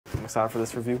excited for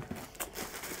this review.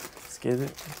 Let's get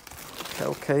it.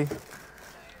 Okay.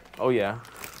 Oh yeah,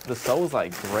 the sole's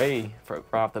like gray right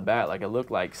off the bat. Like it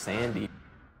looked like sandy.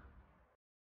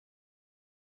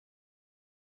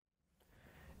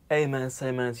 Hey man,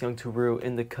 it's Young Too Real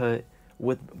in the cut.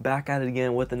 Back at it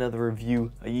again with another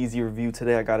review, a Yeezy review.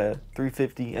 Today I got a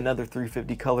 350, another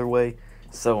 350 colorway.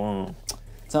 So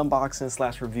it's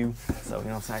unboxing / review. So you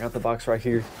know what I'm saying, I got the box right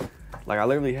here. Like I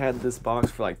literally had this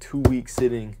box for like 2 weeks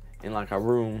sitting in like a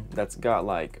room that's got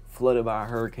like flooded by a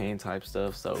hurricane type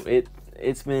stuff. So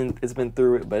it's been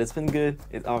through it, but it's been good.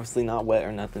 It's obviously not wet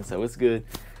or nothing, so it's good.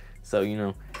 So you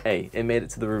know, hey, it made it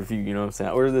to the review. You know what I'm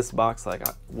saying? I ordered this box like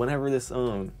whenever this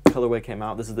colorway came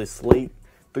out. This is the Slate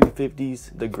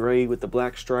 350s, the gray with the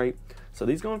black stripe. So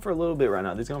these going for a little bit right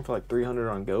now. These going for like 300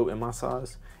 on GOAT in my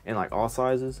size and like all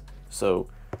sizes. So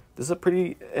this is a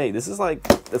pretty, hey, this is like,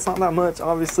 it's not that much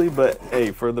obviously, but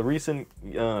hey, for the recent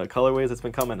colorways that's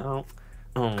been coming out,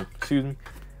 excuse me,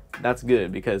 that's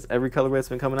good, because every colorway that's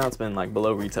been coming out, it's been like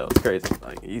below retail. It's crazy.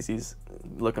 Like Yeezy's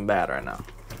looking bad right now.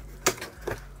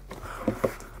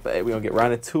 But hey, we gonna get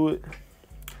right into it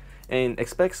and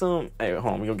expect some. Hey,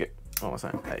 hold on, we gonna get. Oh, what's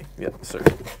that? Hey, yeah, sir.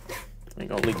 Ain't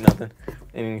gonna leak nothing.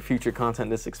 Any future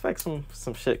content, just expect some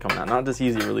shit coming out, not just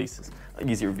Yeezy releases,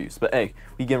 Yeezy reviews. But hey,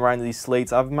 we getting right into these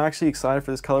slates. I'm actually excited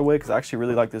for this colorway because I actually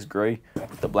really like this gray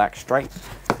with the black stripe.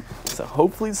 So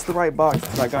hopefully it's the right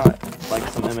box. I got like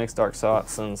some MX Dark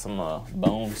Sots and some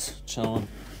bones chilling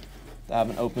that I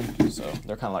haven't opened, so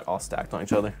they're kind of like all stacked on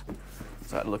each other.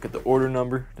 So I had to look at the order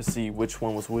number to see which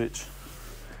one was which.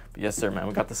 But yes, sir, man,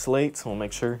 we got the slates. We'll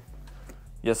make sure.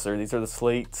 Yes, sir, these are the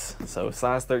slates. So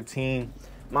size 13.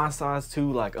 My size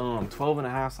too, like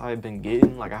 12.5 I've been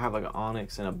getting. Like I have like an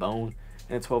Onyx and a bone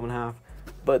and a 12.5.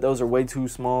 But those are way too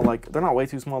small. Like they're not way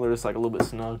too small, they're just like a little bit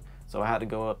snug. So I had to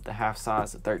go up the half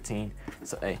size to 13.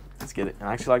 So hey, let's get it. And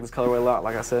I actually like this colorway a lot,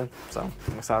 like I said. So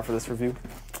I'm excited for this review.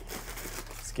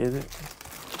 Let's get it.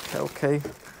 Okay.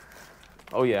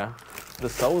 Oh yeah. The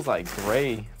sole's like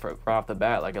gray right off the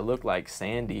bat. Like it looked like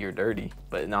sandy or dirty,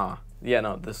 but nah. Yeah,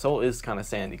 no, the sole is kind of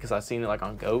sandy because I seen it like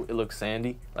on GOAT. It looks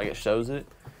sandy, like it shows it.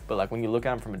 But like when you look at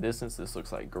them from a distance, this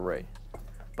looks like gray.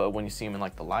 But when you see them in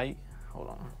like the light, hold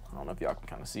on, I don't know if y'all can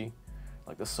kind of see.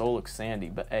 Like the sole looks sandy,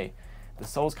 but hey, the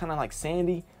sole's kind of like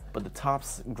sandy, but the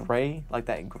top's gray, like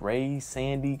that gray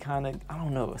sandy kind of. I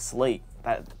don't know, a slate.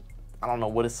 I don't know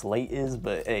what a slate is,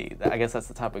 but hey, I guess that's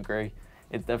the type of gray.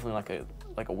 It's definitely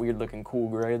like a weird looking cool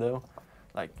gray though.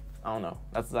 Like I don't know.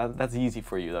 That's Yeezy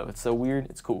for you though. It's so weird.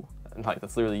 It's cool. Like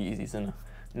that's literally Yeezy's in a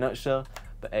nutshell.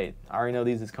 But hey, I already know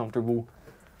these is comfortable.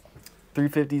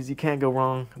 350s, you can't go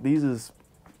wrong. These is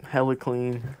hella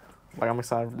clean. Like I'm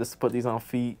excited just to put these on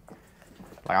feet.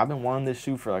 Like I've been wanting this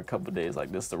shoe for like a couple of days,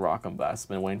 like this to rock them. But I've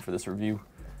been waiting for this review.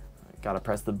 Gotta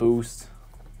press the boost.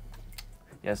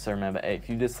 Yes, sir, man. But hey, if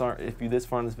you this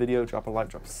far in this video, drop a like,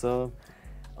 drop a sub.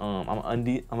 I'm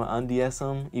gonna unds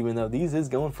them, even though these is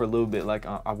going for a little bit. Like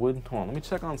I would. Hold on, let me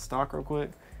check on stock real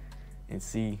quick and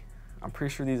see. I'm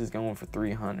pretty sure these is going for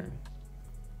 300.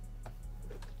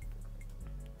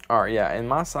 All right, yeah. In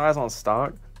my size on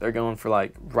stock, they're going for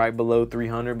like right below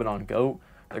 300, but on GOAT,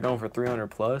 they're going for 300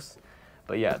 plus.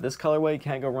 But yeah, this colorway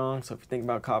can't go wrong. So if you think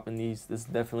about copping these, this is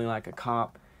definitely like a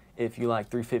cop. If you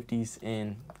like 350s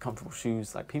and comfortable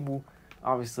shoes, like people,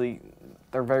 obviously,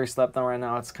 they're very slept on right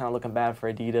now. It's kind of looking bad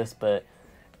for Adidas, but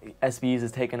SBs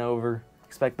is taking over.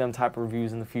 Expect them type of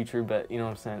reviews in the future, but you know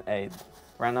what I'm saying? Hey,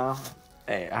 right now,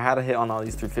 hey, I had a hit on all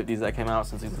these 350s that came out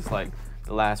since these was like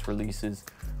the last releases.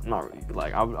 I'm not really,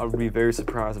 like, I would be very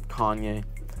surprised if Kanye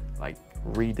like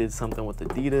redid something with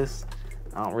Adidas.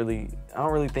 I don't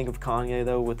really think of Kanye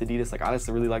though with Adidas. Like I just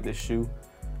really like this shoe,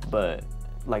 but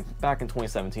like back in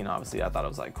 2017, obviously I thought it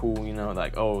was like cool, you know,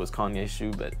 like oh it was Kanye's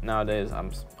shoe. But nowadays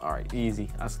I'm all right,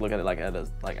 Yeezy. I just look at it like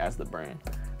as the brand.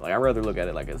 Like I'd rather look at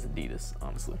it like as Adidas,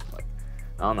 honestly. Like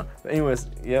I don't know. But anyways,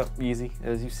 yep, Yeezy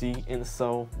as you see in the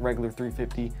sole, regular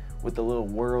 350 with the little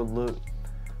world look.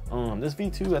 This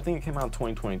V2 I think it came out in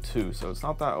 2022, so it's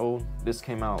not that old. This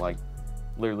came out like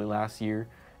literally last year,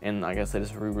 and I guess they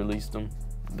just re-released them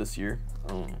this year.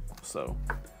 So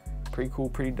pretty cool,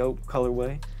 pretty dope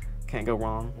colorway. Can't go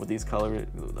wrong with these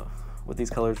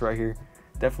colors right here.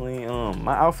 Definitely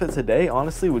my outfit today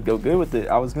honestly would go good with it.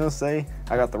 I was gonna say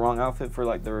I got the wrong outfit for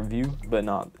like the review, but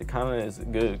no, it kind of is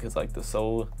good because like the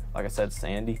sole, like I said,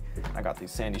 sandy. I got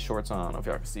these sandy shorts on. I don't know if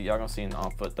y'all can see. Y'all gonna see in the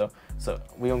on foot though. So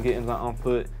we gonna get into the on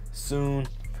foot soon.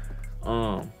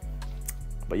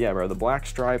 But yeah, bro, the black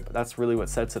stripe, that's really what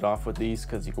sets it off with these,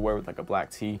 because you can wear it with like a black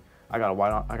tee. I got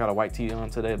a white tee on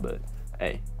today, but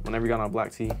hey, whenever you got on a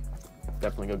black tee,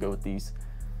 definitely go with these.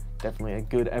 Definitely a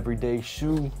good everyday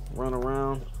shoe, run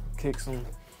around, kick some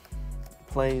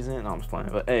plays in. No, I'm just playing.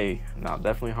 But hey, no,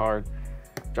 definitely hard.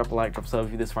 Drop a like, drop a sub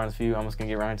if you this finds for you. I'm just gonna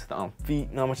get right into the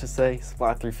feet. Not much to say.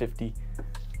 Supply 350.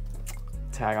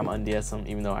 Tag, I'm unds them,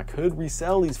 even though I could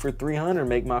resell these for 300,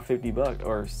 make my 50 bucks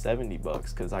or 70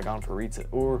 bucks because I got them for retail,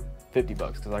 or 50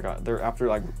 bucks because I got, they're after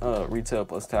like retail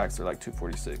plus tax, they're like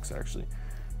 246 actually.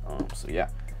 So yeah,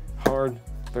 hard,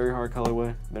 very hard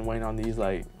colorway. Been waiting on these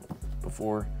like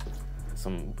before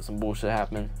some bullshit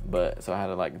happened, but so I had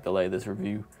to like delay this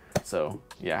review. So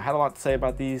yeah, I had a lot to say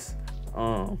about these,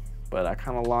 but I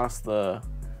kind of lost the,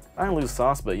 I didn't lose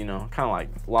sauce, but you know, kind of like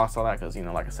lost all that because, you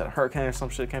know, like I said, a hurricane or some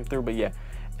shit came through. But yeah,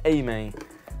 hey man,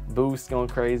 boost going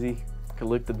crazy. Could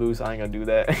lick the boost. I ain't gonna do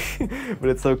that, but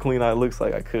it's so clean. It looks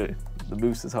like I could. The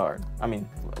boost is hard. I mean,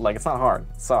 like it's not hard,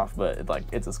 it's soft, but it's like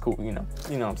it's just cool. You know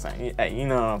what I'm saying. Hey, you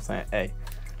know what I'm saying. Hey,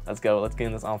 let's go. Let's get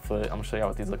in this on foot. I'm gonna show y'all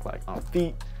what these look like on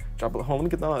feet. Drop it. Hold on, let me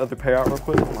get the other pair out real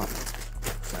quick. Come on.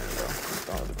 There we go. Get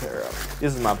the other pair out.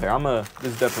 This is my pair.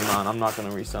 This is definitely mine. I'm not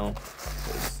gonna resell them.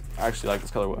 I actually like this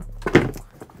colorway.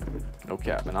 No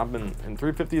cap. And I've been in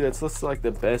 350. That's like the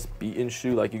best beaten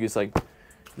shoe. Like you just like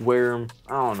wear them.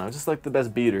 I don't know. Just like the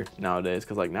best beater nowadays.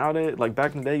 Cause like nowadays, like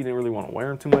back in the day, you didn't really want to wear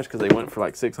them too much because they went for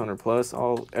like 600 plus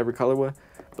every colorway.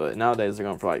 But nowadays they're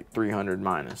going for like 300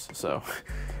 minus. So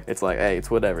it's like, hey, it's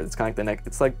whatever. It's kind of like the neck.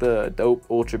 It's like the dope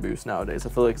Ultra Boost nowadays. I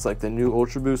feel like it's like the new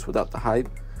Ultra Boost without the hype.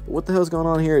 But what the hell's going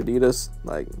on here, Adidas?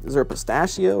 Like, is there a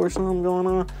pistachio or something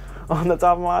going on the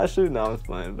top of my shoe? No, I'm just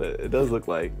playing, but it does look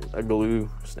like a glue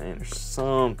stain or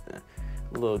something.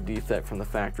 A little defect from the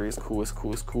factory. It's cool, it's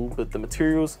cool, it's cool. But the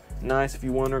material's nice if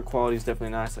you wonder. Quality's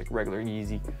definitely nice, like regular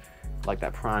Yeezy, like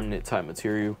that prime knit type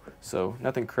material. So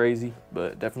nothing crazy,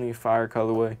 but definitely a fire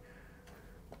colorway.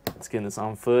 Let's get this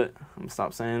on foot. I'm gonna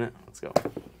stop saying it. Let's go.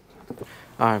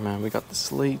 All right, man, we got the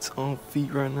Slates on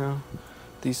feet right now.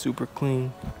 These super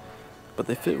clean, but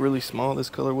they fit really small, this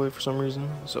colorway, for some reason.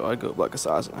 So I'd go up like a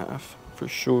size and a half for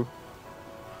sure.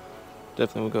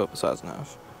 Definitely would go up a size and a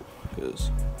half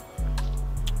because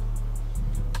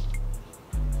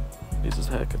these is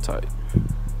hecka tight.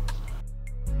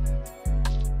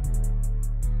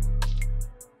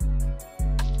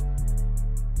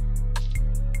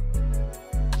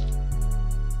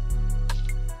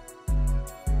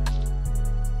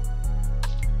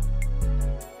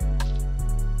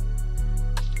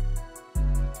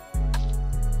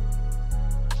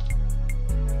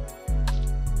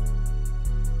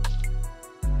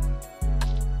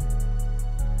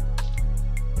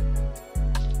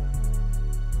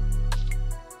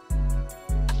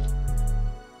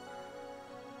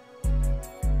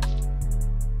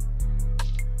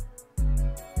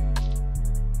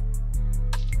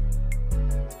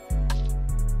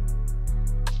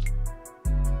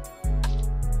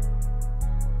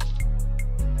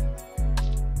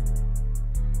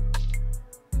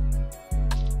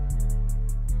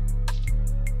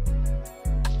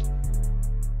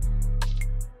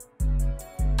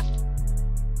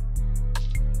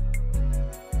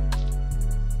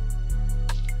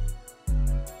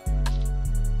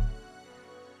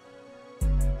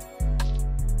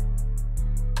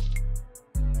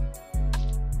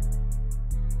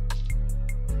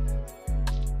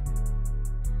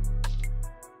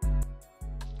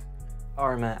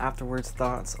 Alright, man, afterwards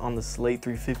thoughts on the Slate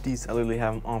 350s. I literally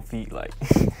have them on feet, like,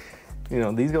 you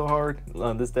know, these go hard.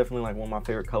 This is definitely like one of my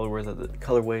favorite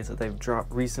colorways that they've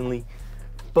dropped recently.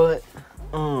 But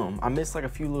I missed like a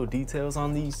few little details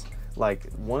on these.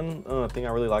 Like one thing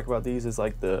I really like about these is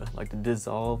like the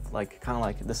dissolve, like kind of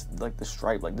like this, like the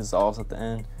stripe like dissolves at the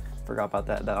end. Forgot about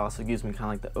that. That also gives me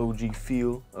kind of like the OG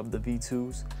feel of the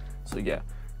V2s. So yeah,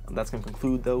 that's gonna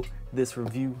conclude though this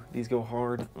review. These go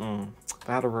hard. If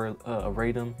I had to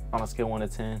rate them on a scale 1 to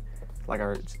 10, like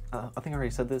I think I already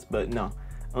said this, but no,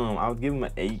 I would give them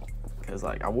an 8 because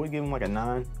like I would give them like a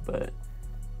 9, but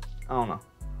I don't know.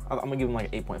 I'm gonna give them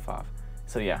like an 8.5.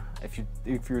 So yeah, if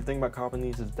you're thinking about copping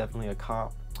these, it's definitely a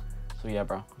cop. So yeah,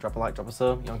 bro, drop a like, drop a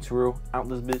sub. Young Turo out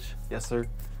this bitch. Yes sir.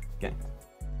 Gang.